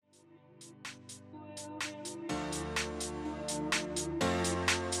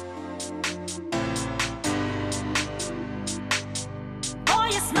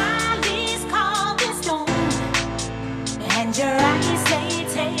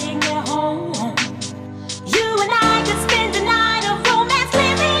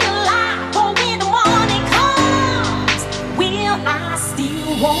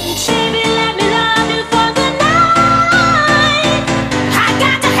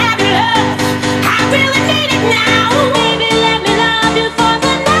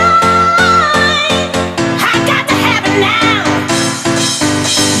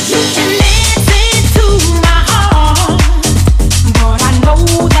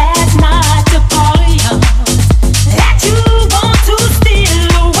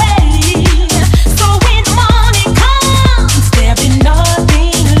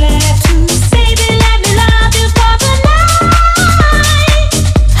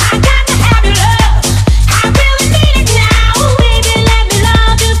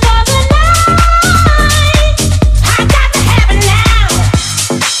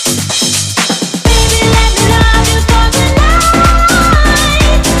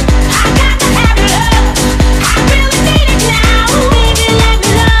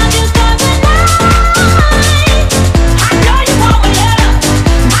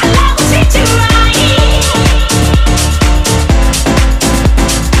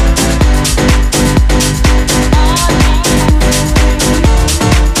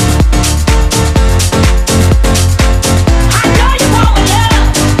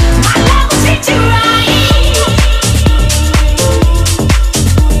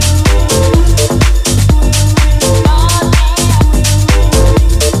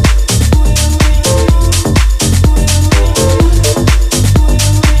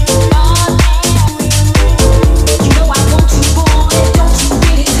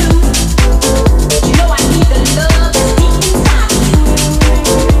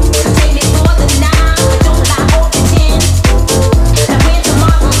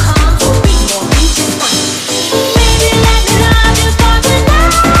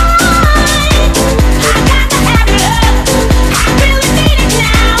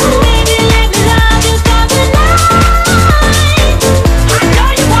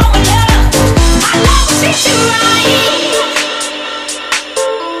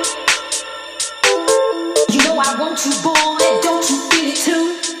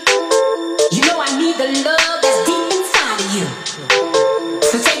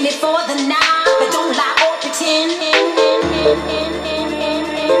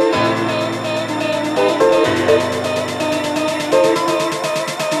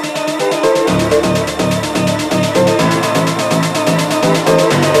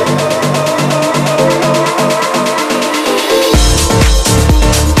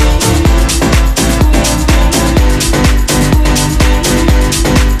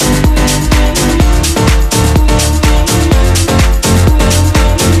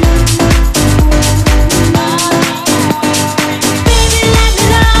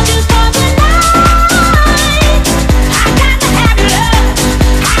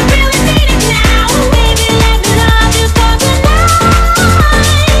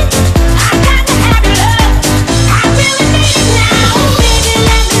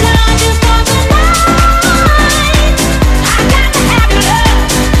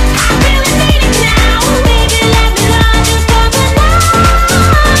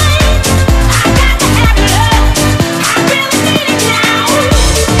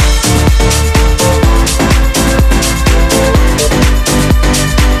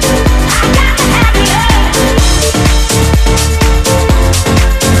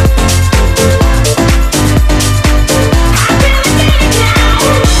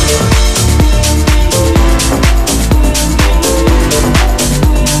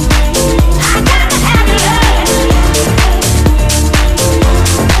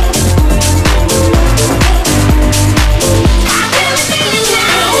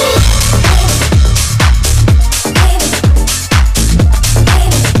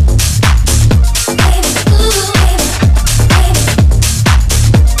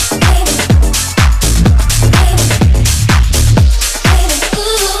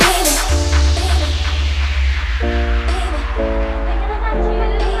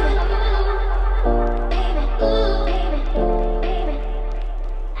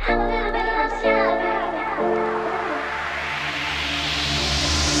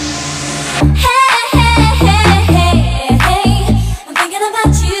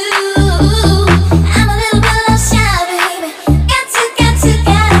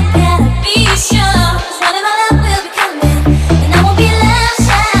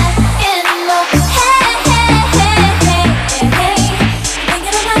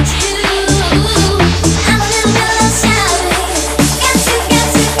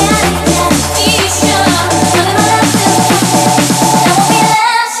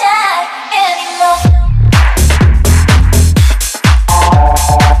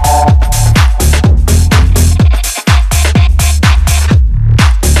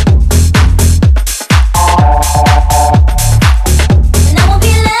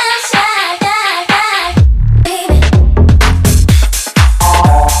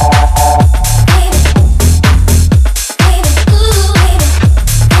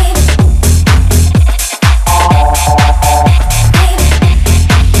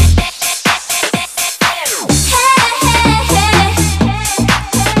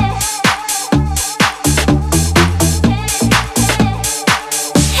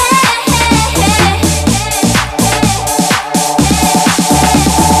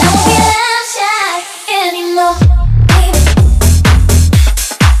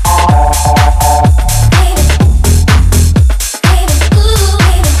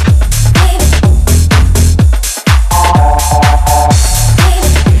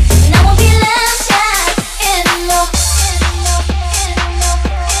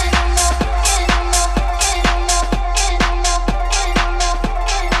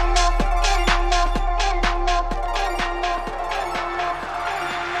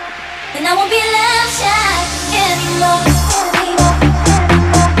and I won't be left shy anymore.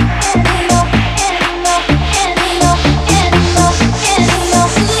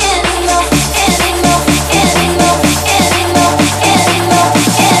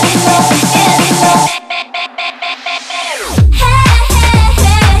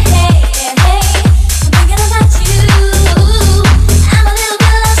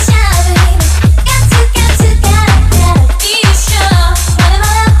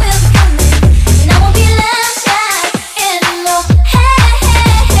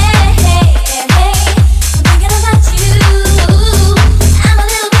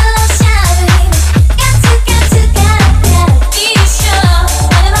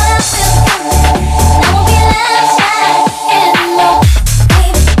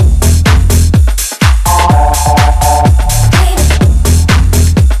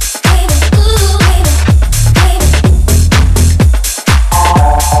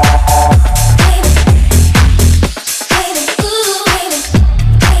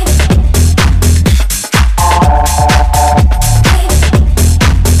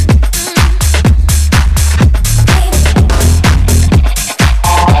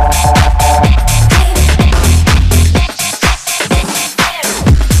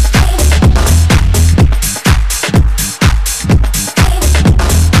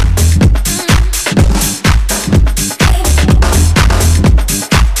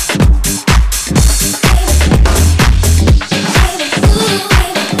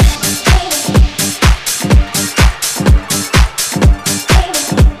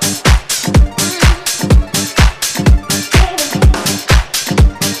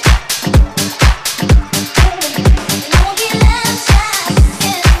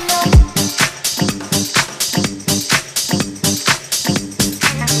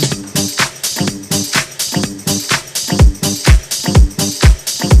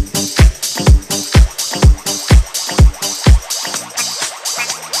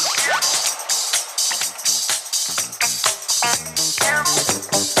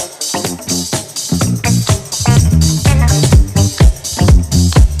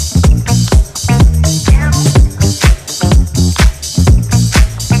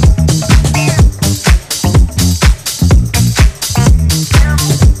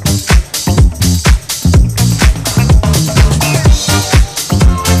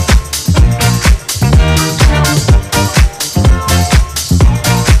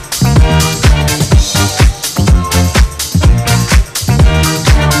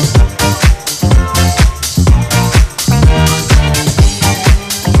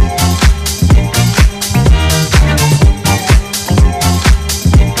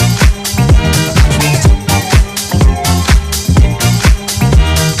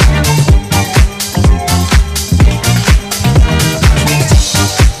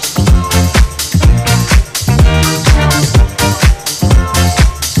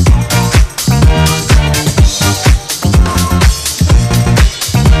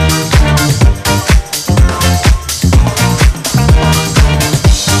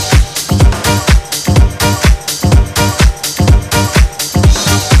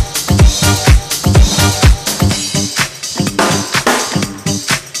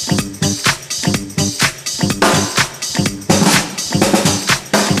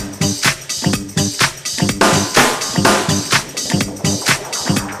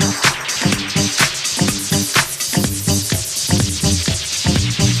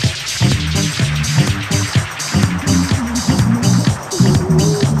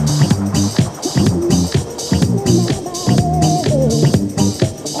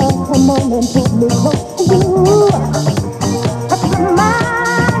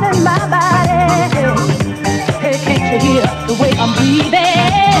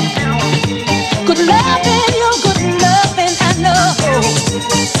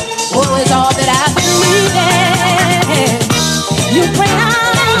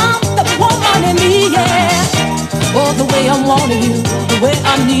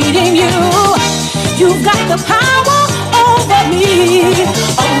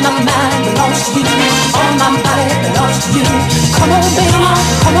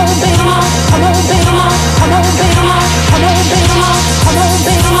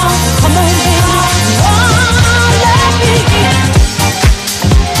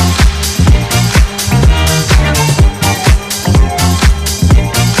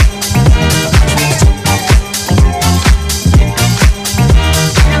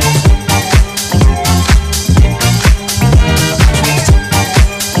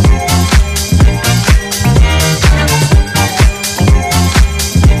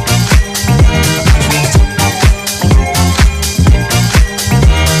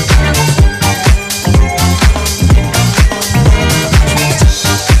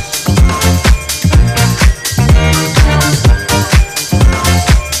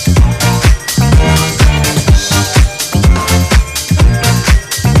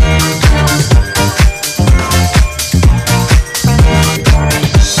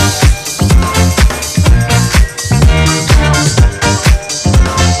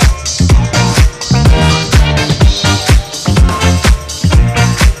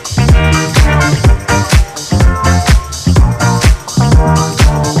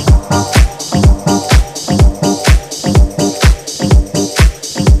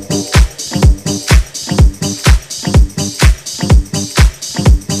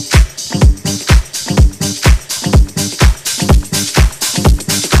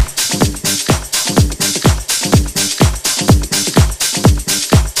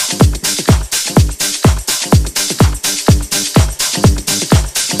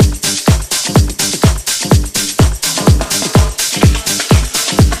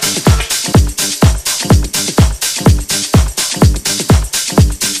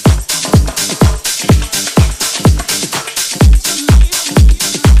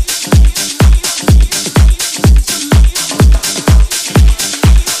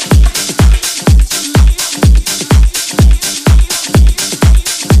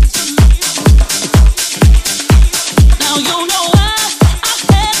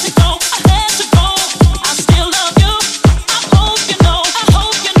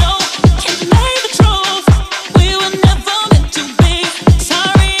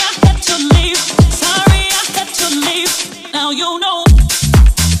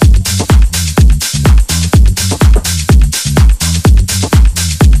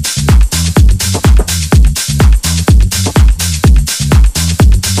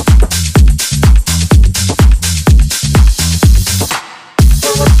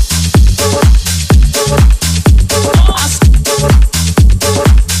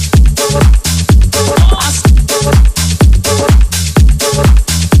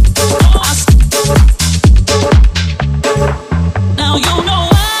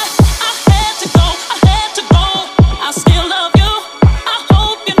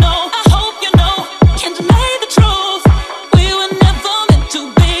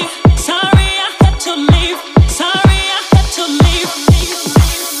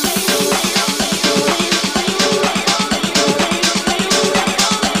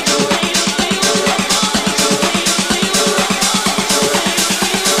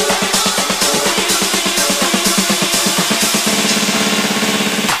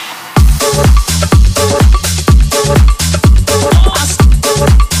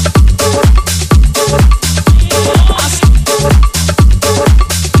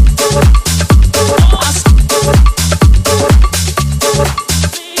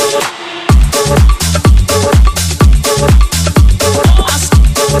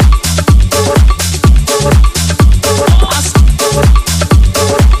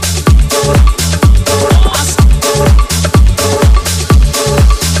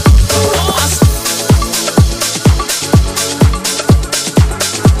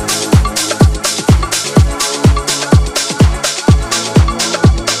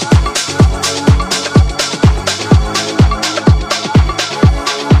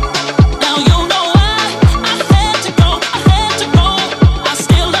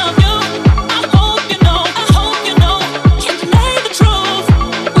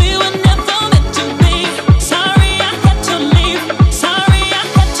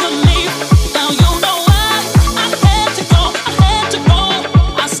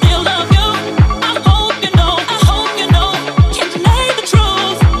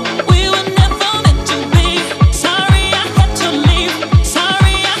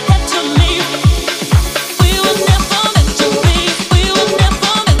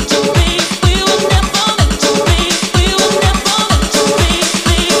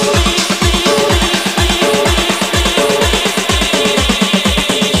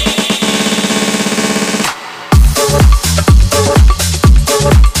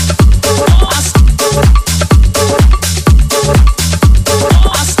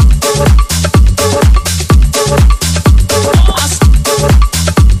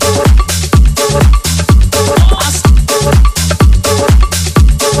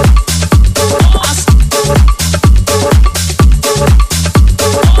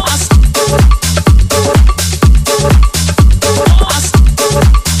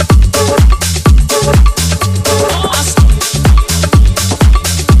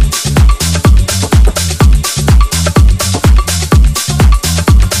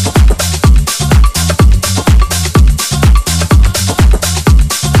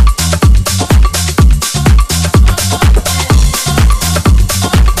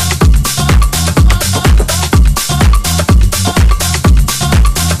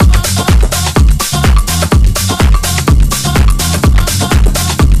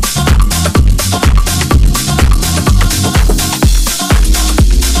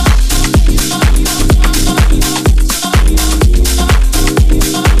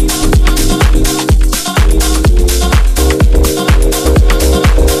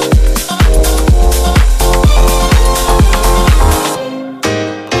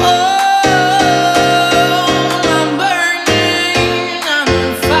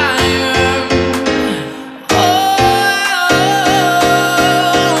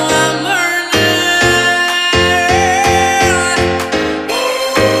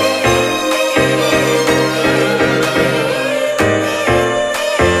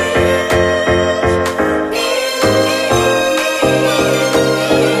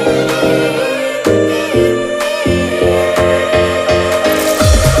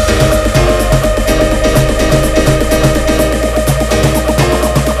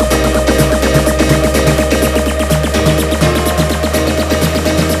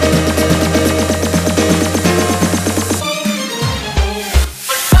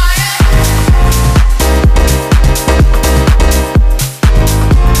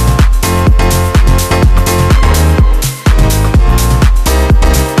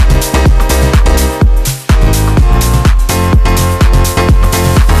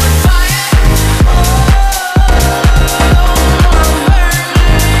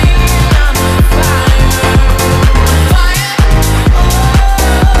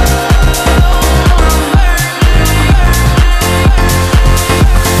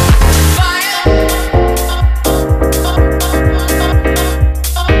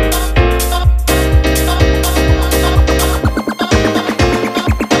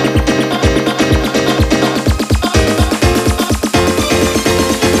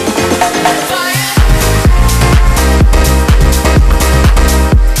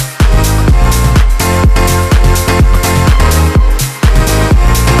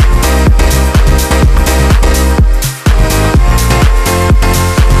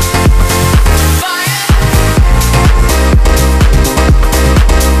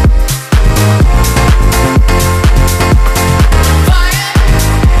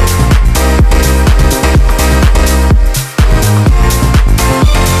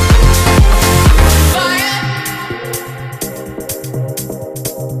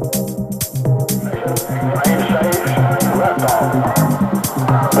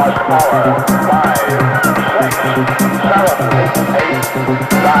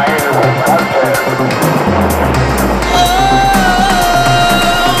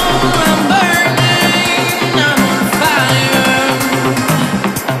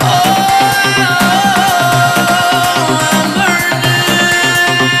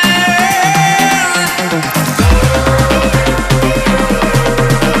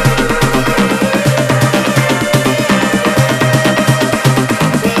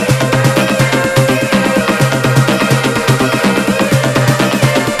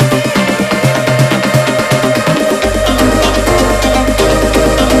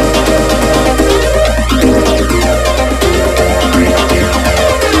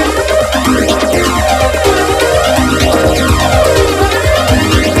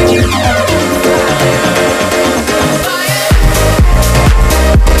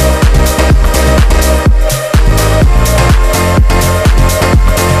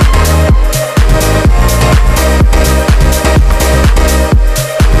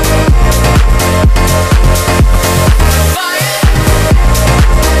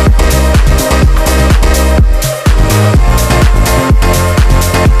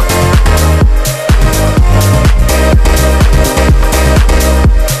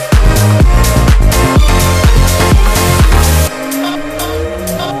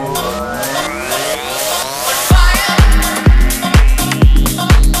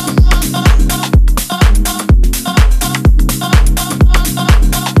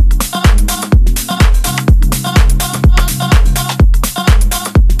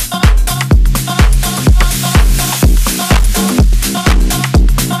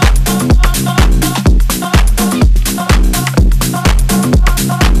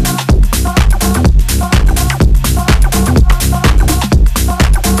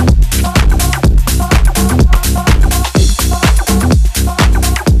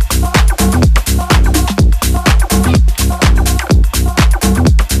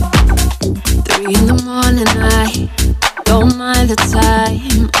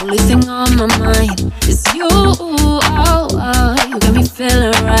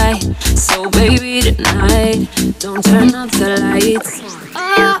 feeling right. So baby tonight, don't turn up the lights.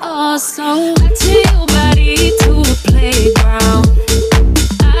 Oh, so I take your body to a playground.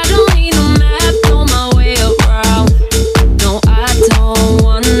 I don't need no map, know my way around. No, I don't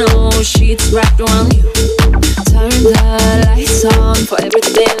want no sheets wrapped around you. Turn the lights on for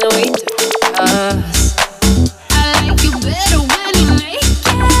everything that we do. 'Cause I like you better when you're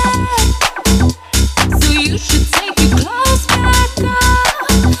naked. So you should take your clothes back off.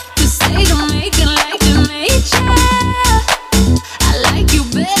 'Cause they don't make it like they made you. I like you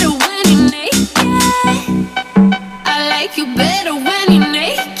better when you're naked. I like you better when you're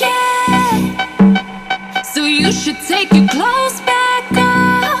naked. So you should take your clothes back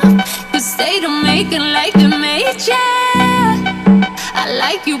off. 'Cause they don't make it like they made you. I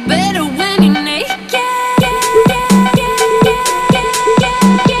like you better when you're naked.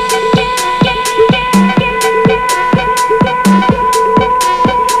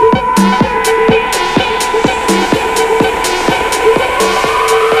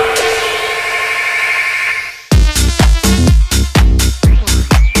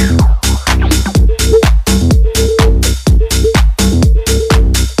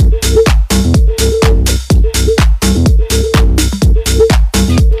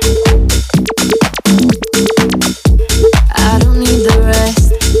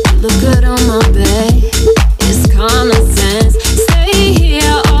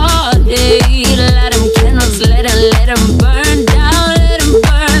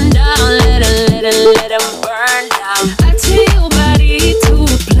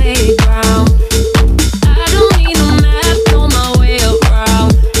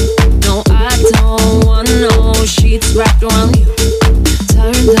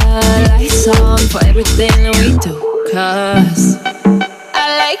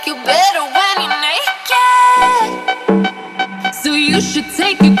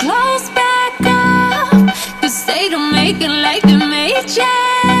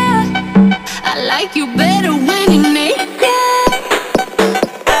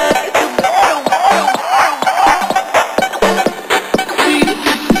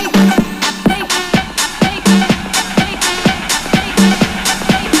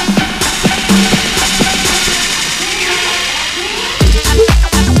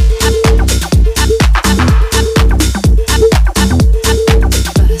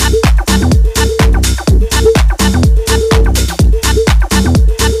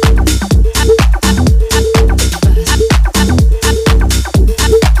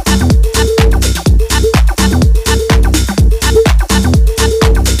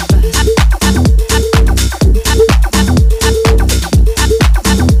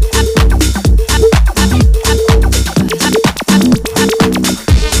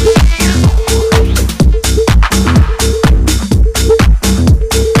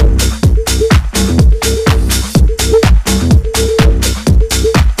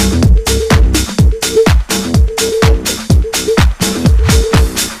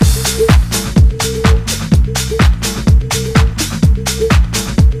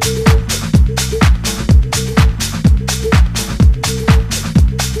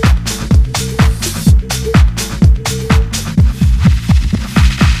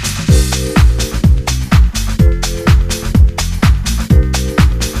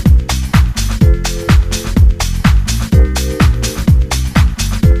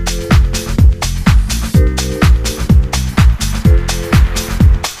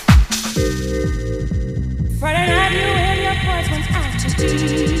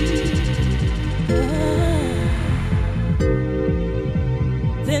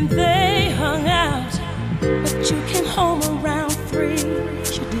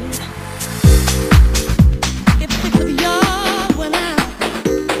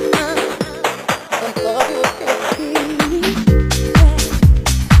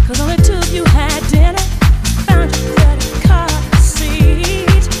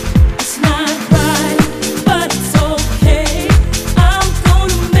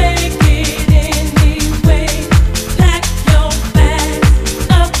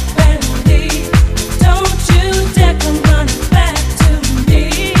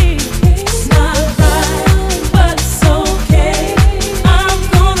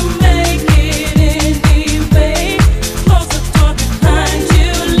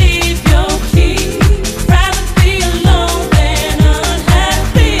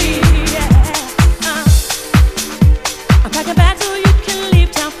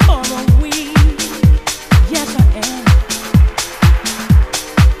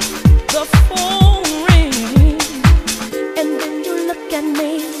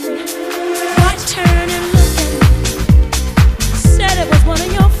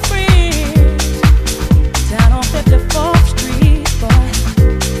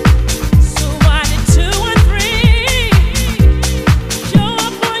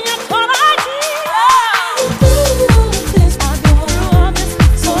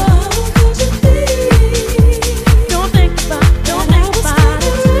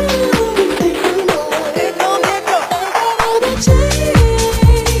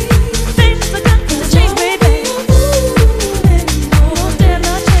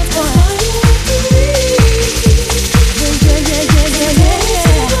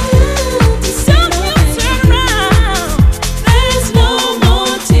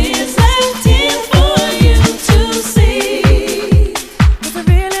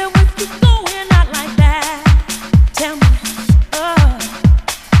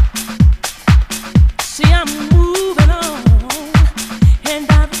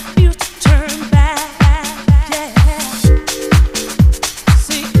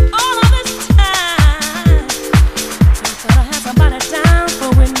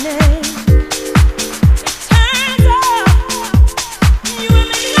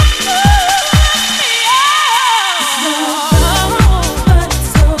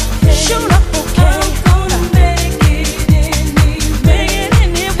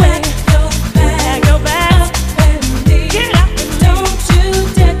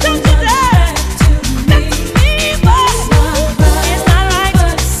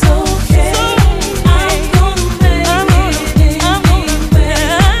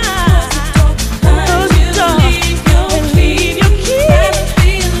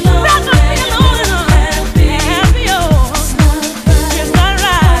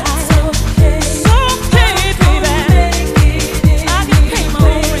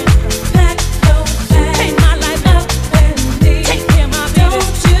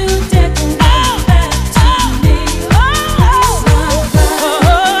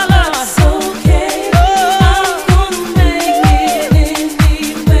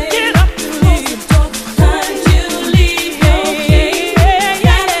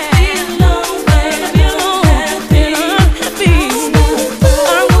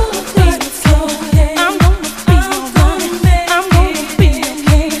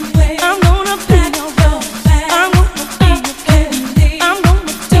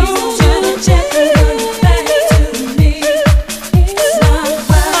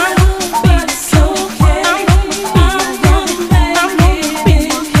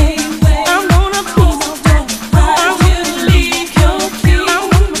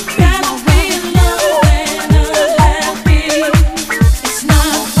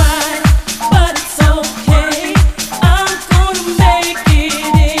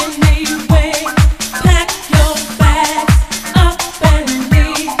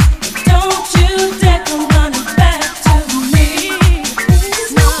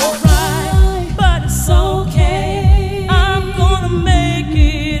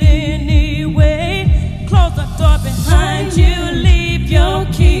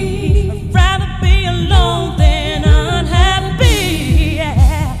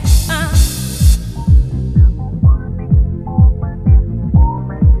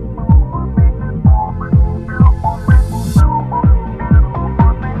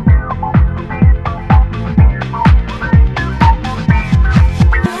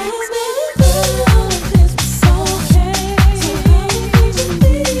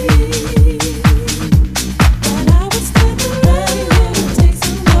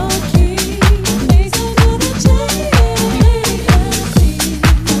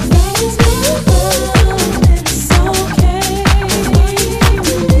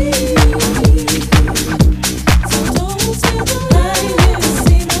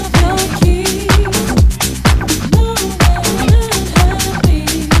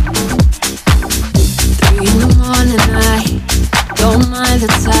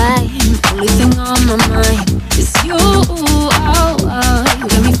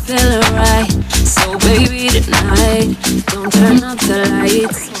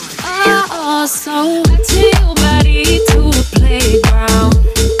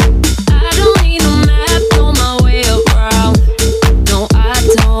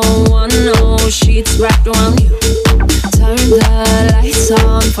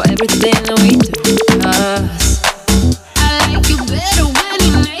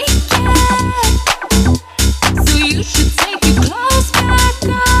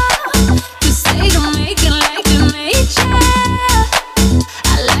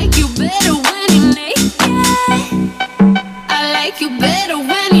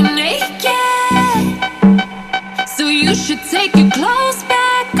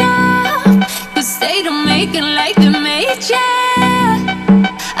 They don't make it like they made ya.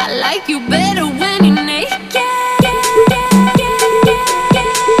 like you better when you're naked.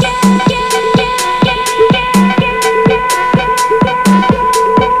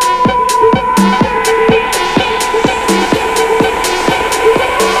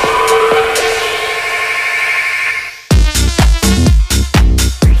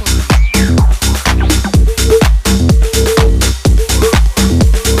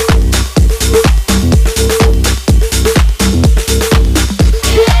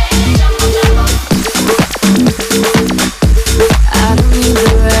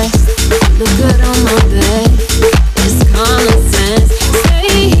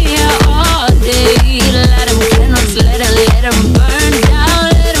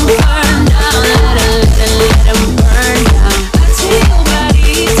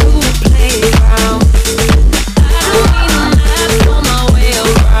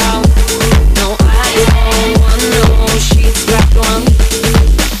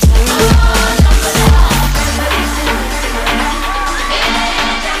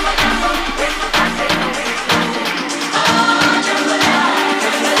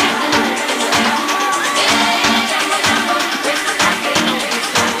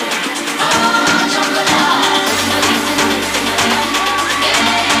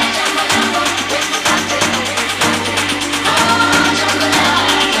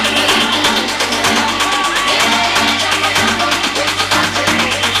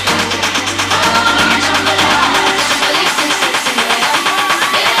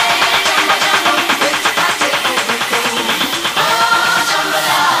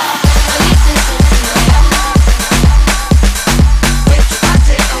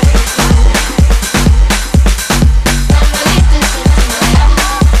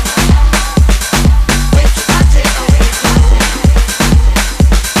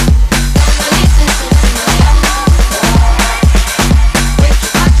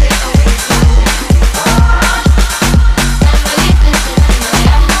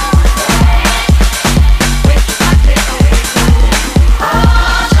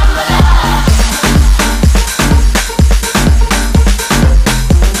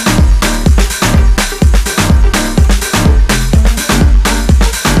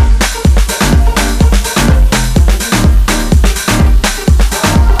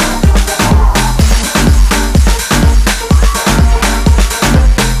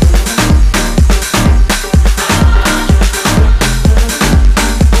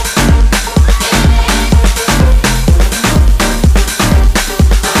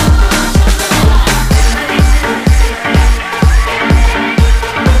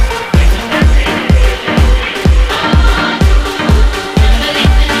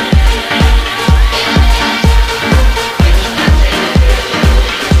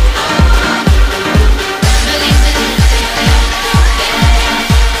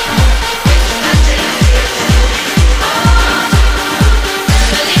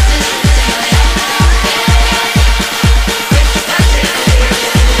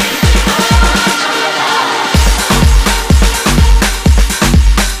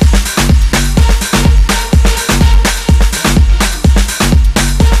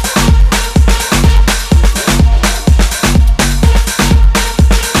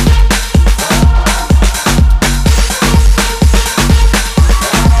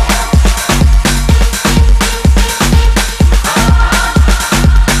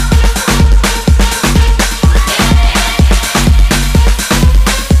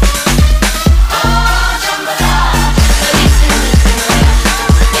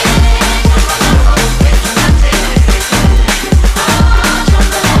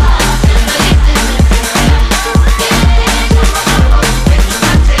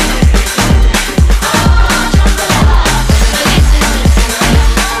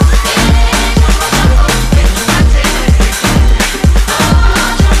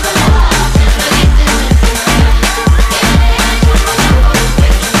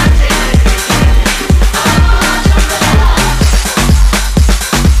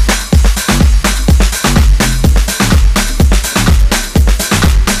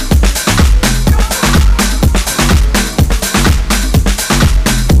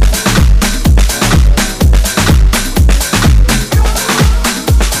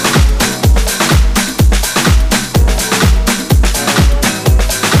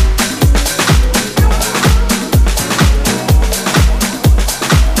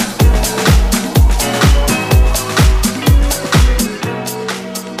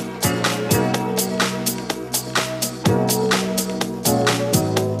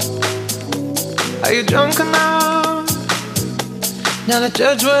 Are you drunk enough now to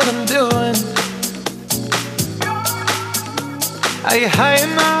judge what I'm doing? Are you high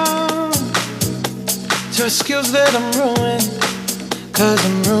enough your skills that I'm ruined, 'cause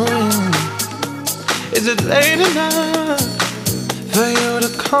I'm ruined. Is it late enough for you to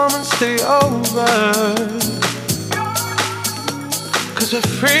come and stay over? 'Cause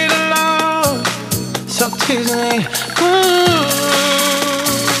we're free to love, so tease me.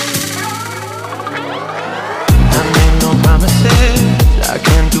 I made no promises, I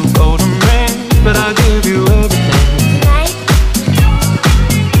can't do golden rings, but I'll give you everything.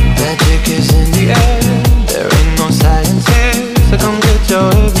 Magic is in the air, there ain't no science here, so come get your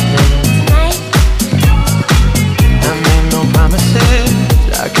everything. I made no promises,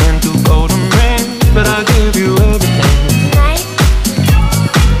 I can't do golden rings, but I'll give you everything.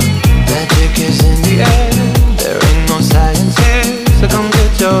 Magic is in the air, there ain't no science here, so come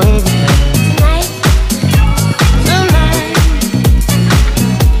get your everything.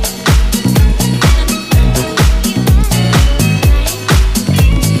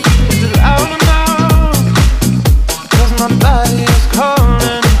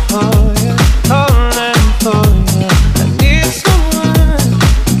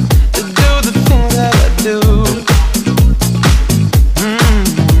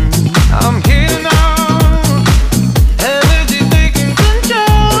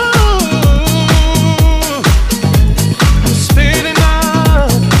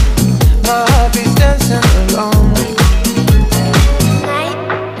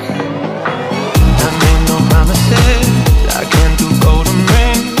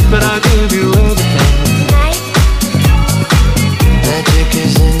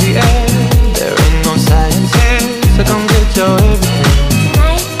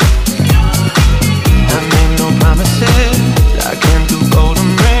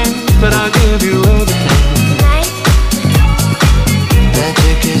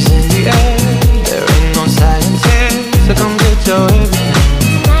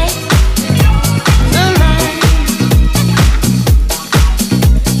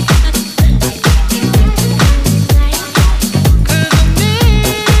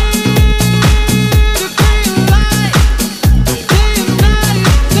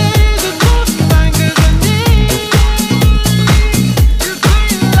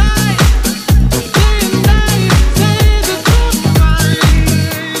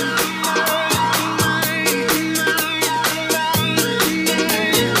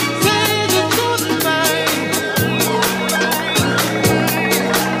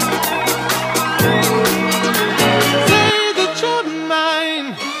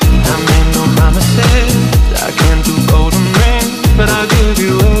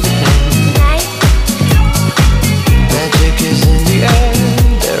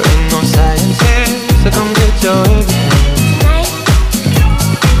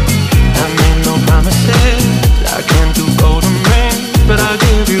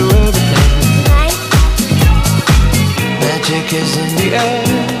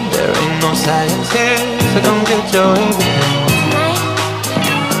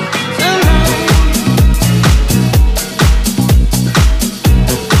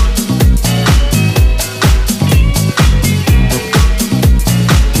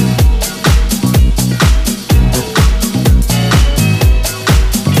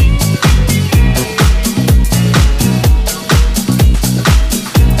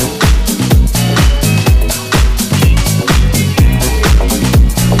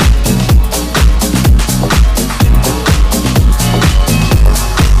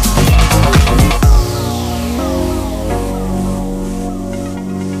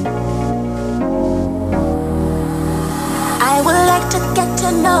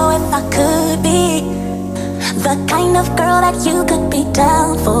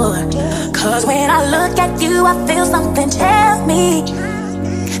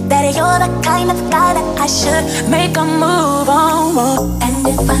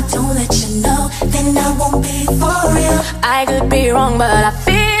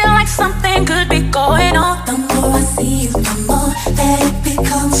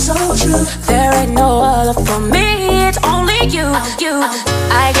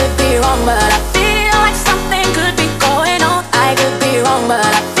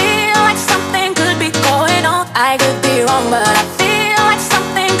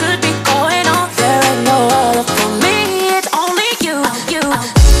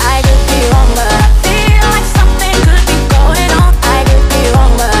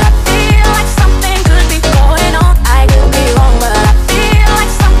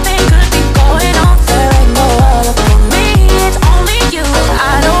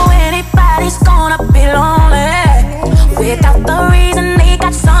 Without the reason they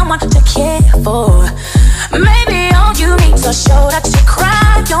got someone to care for. Maybe all you need to show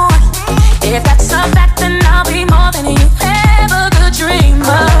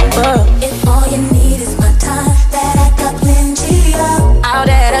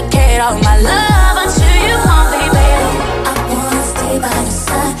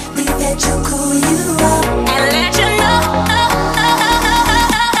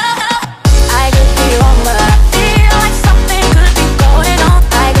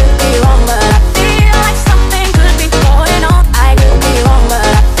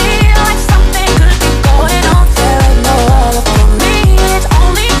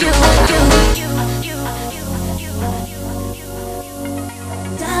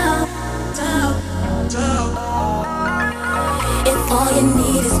All you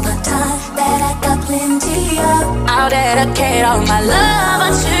need is my time that I got plenty of. I'll dedicate all my love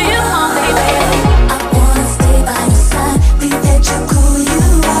unto you, oh baby. I wanna stay by your side, be there to cool you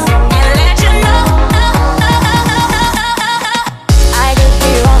up, And let you know, I could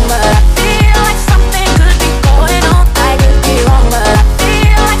be wrong, but I feel like something could be going on. I could be wrong, but I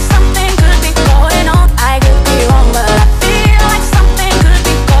feel like something could be going on. I could be wrong, but I feel like something could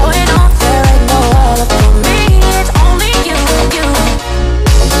be going on. There ain't no other for me, it's only you.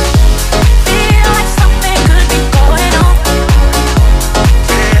 Feel like something could be going on.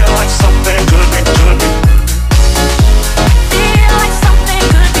 Feel like something could be Feel like something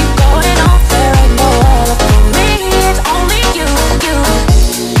could be going on. There ain't no other for me, it's only you.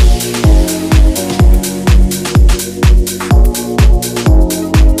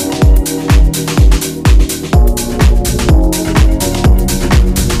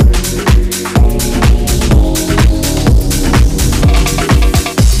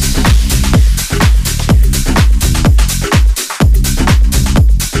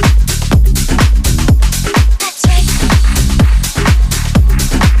 that's right.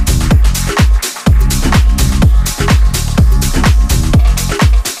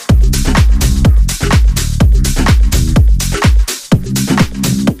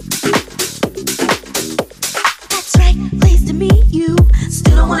 That's right, pleased to meet you.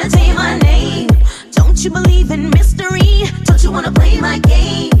 Still don't wanna tell you my name. Don't you believe in mystery? Don't you wanna play my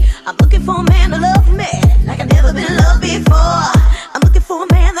game? I'm looking for a man to love me like I've never been loved before. I'm looking for a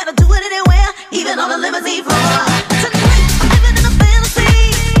man that'll do it anywhere, even on a limousine floor. Tonight, I'm living in a fantasy.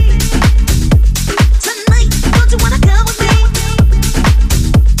 Tonight, don't you wanna come with me?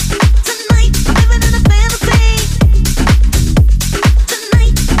 Tonight, I'm living in a fantasy.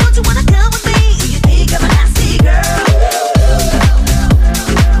 Tonight, don't you wanna come with me? You think I'm a nasty girl?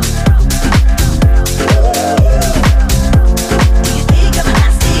 Do you think I'm a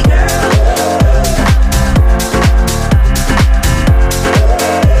nasty girl?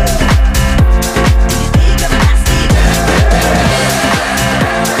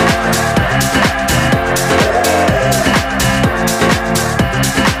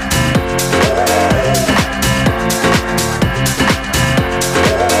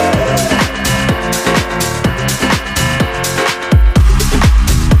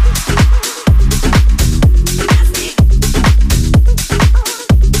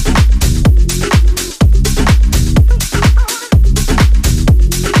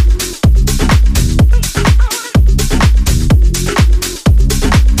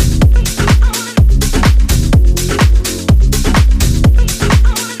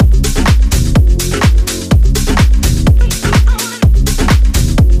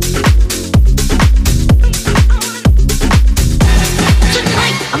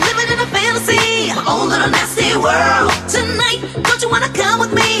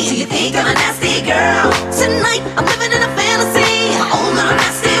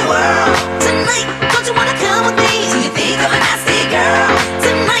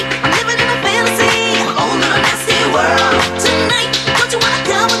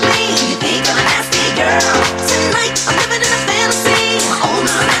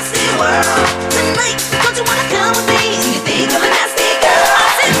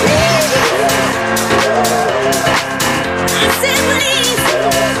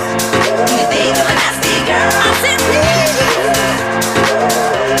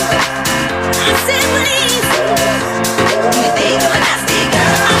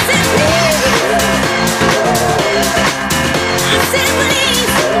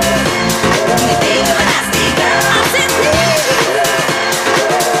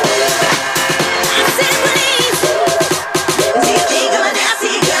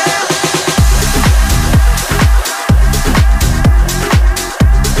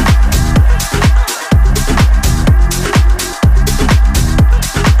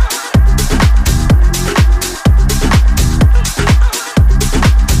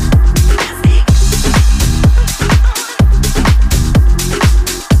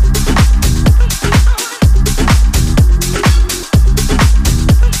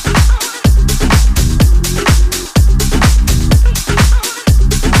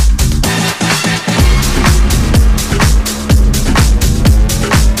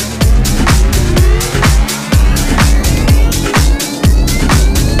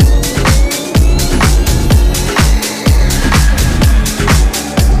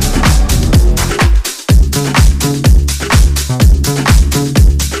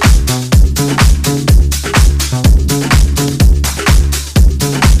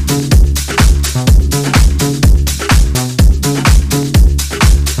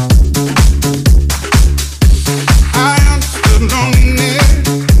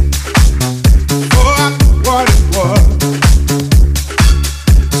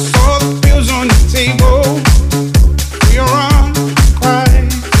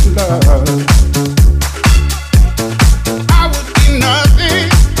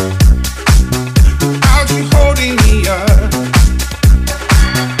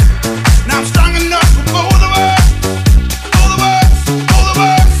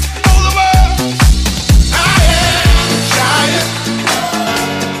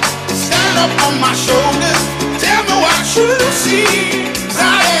 up on my shoulders. Tell me what you see. 'Cause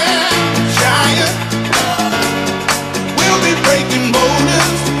I am a giant. We'll be breaking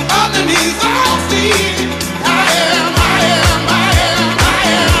boulders underneath our feet. I am a giant.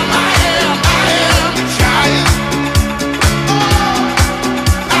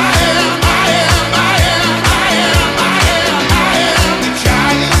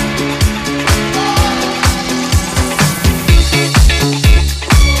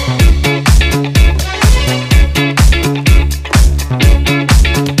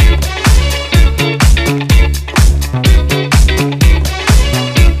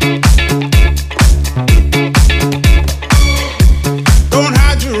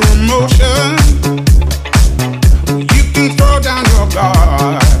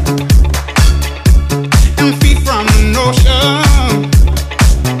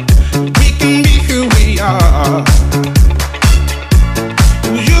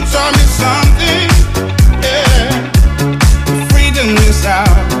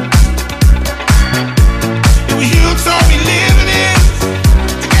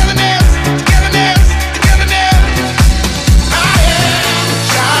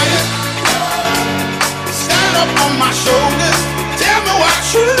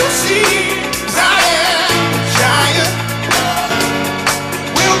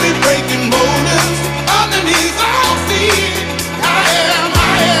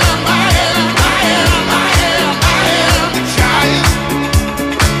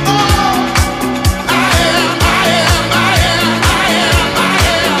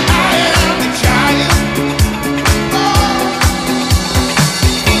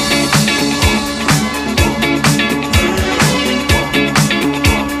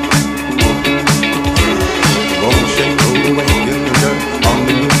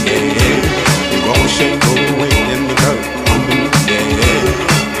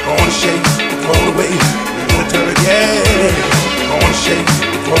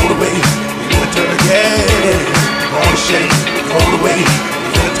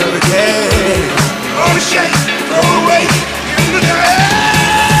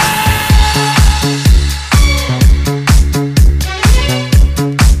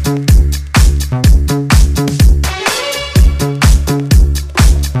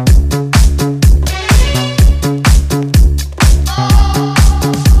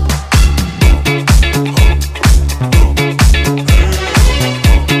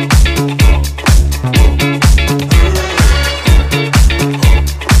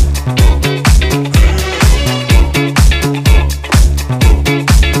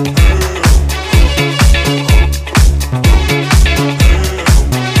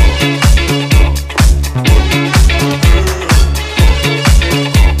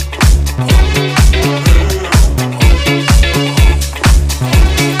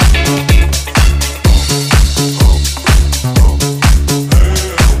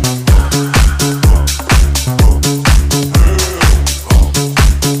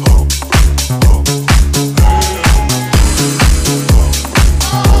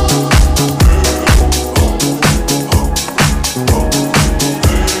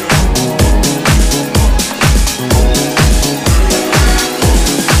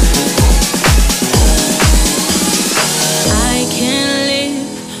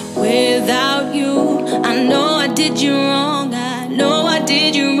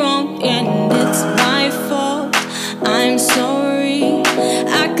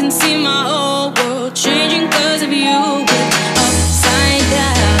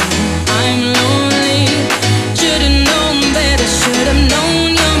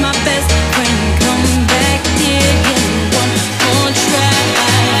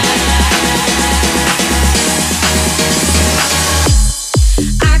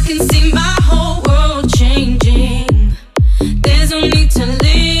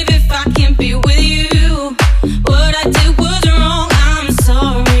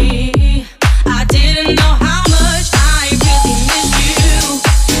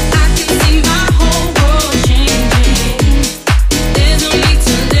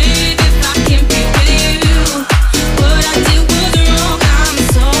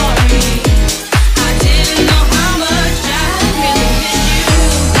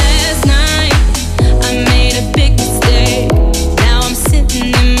 Last night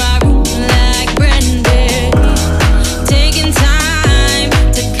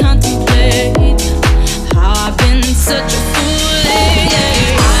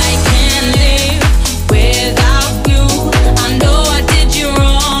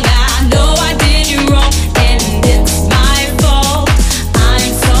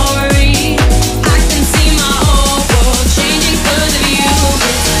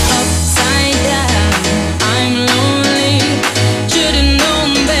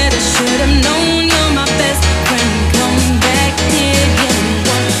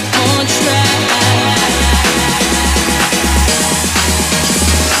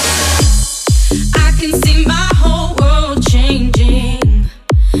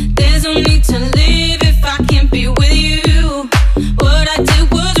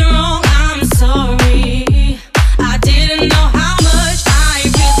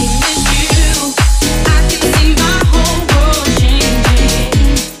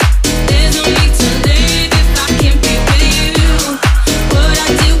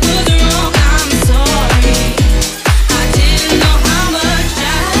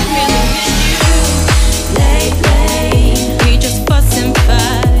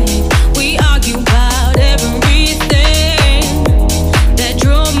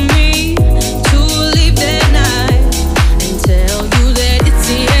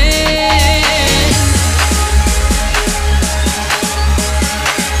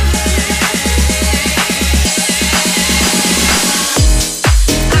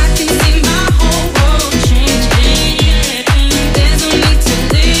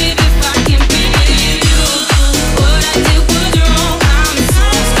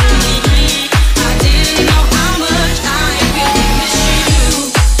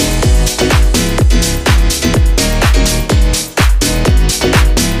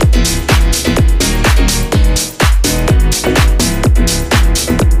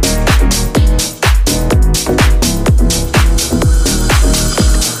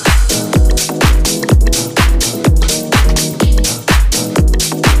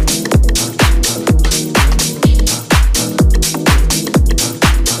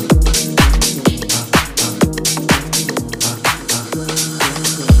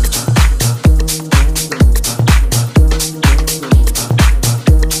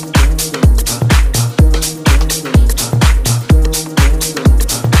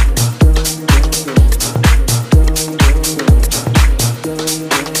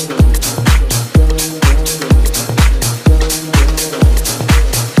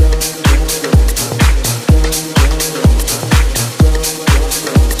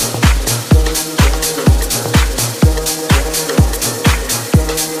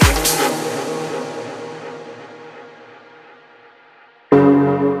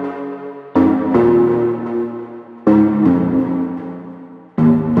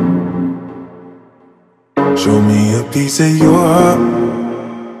piece of your heart.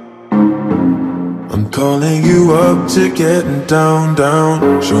 I'm calling you up to getting down,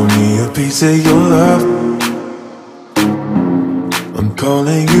 down. Show me a piece of your love. I'm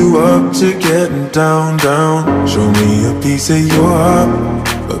calling you up to getting down, down. Show me a piece of your heart,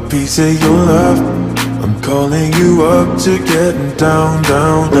 a piece of your love. I'm calling you up to getting down,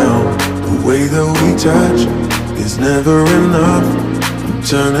 down, down. The way that we touch is never enough. I'm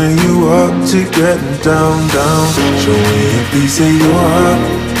turning you up to getting down, down. Show me a piece of your heart,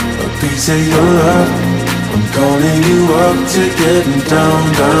 a piece of your love. I'm calling you up to getting down,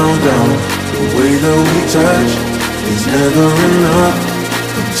 down, down. The way that we touch is never enough.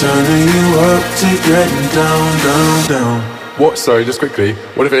 I'm turning you up to getting down, down, down. What? Sorry, just quickly.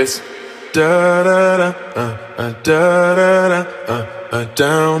 What if it's da da da da da da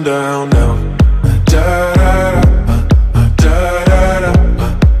down, down, down. Da da da da da da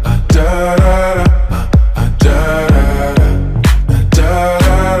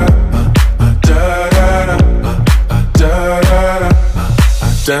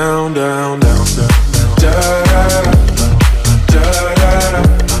down, down, down, da da da da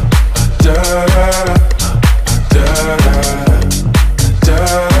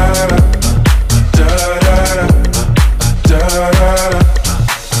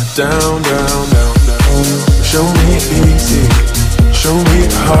down, down, down, down. Show me easy, show me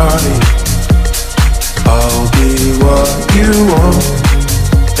party. I'll be what you want,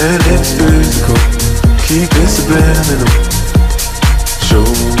 and it's physical. Keep it subliminal. Show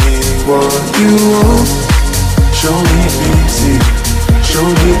me what you want. Show me easy, show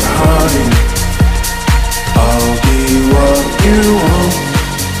me party. I'll be what you want,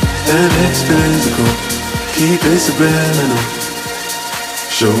 and it's physical. Keep it subliminal.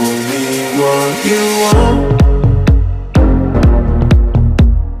 Show me what you want.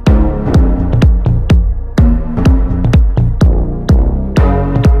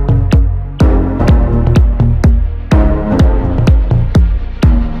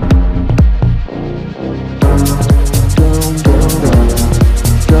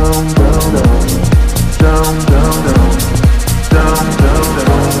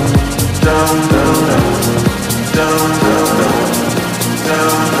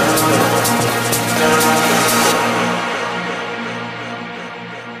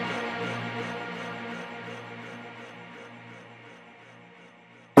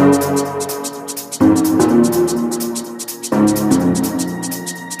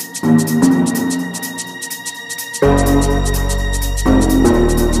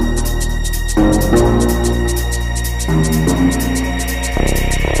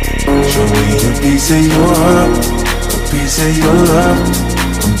 piece of your heart, a piece of your love.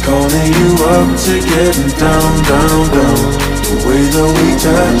 I'm calling you up to getting down, down, down. The way that we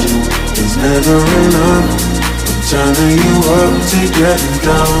touch is never enough. I'm turning you up to getting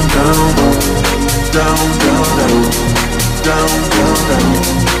down, down, down, down, down, down, down,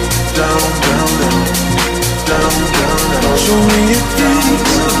 down, down, down, down, down, down, down. Show me a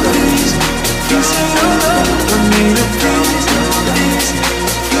piece, piece of your love. I need a piece,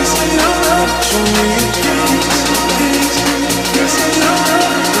 piece of your love. Show me a piece of your love.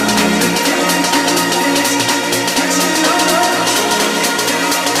 I need a piece of your love.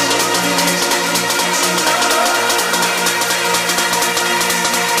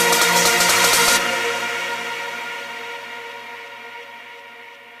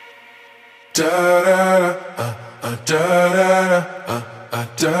 Da da da da da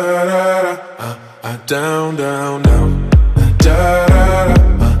da da down, down, down. Da da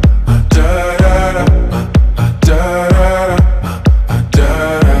da da da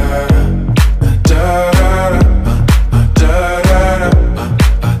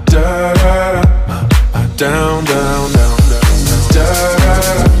down, down, down, down.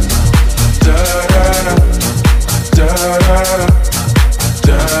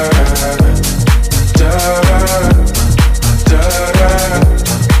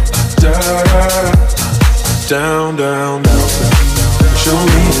 Down, down, down. Show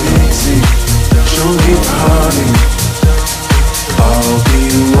me easy, show me party. I'll be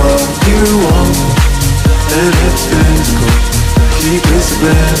what you want, and it's physical. Keep it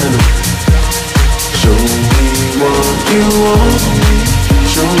subliminal. Show me what you want.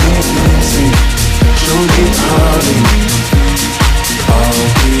 Show me easy, show me party.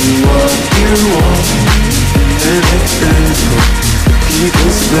 I'll be what you want, and it's physical. Keep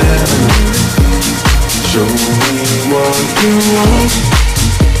it subliminal. Show me what you want.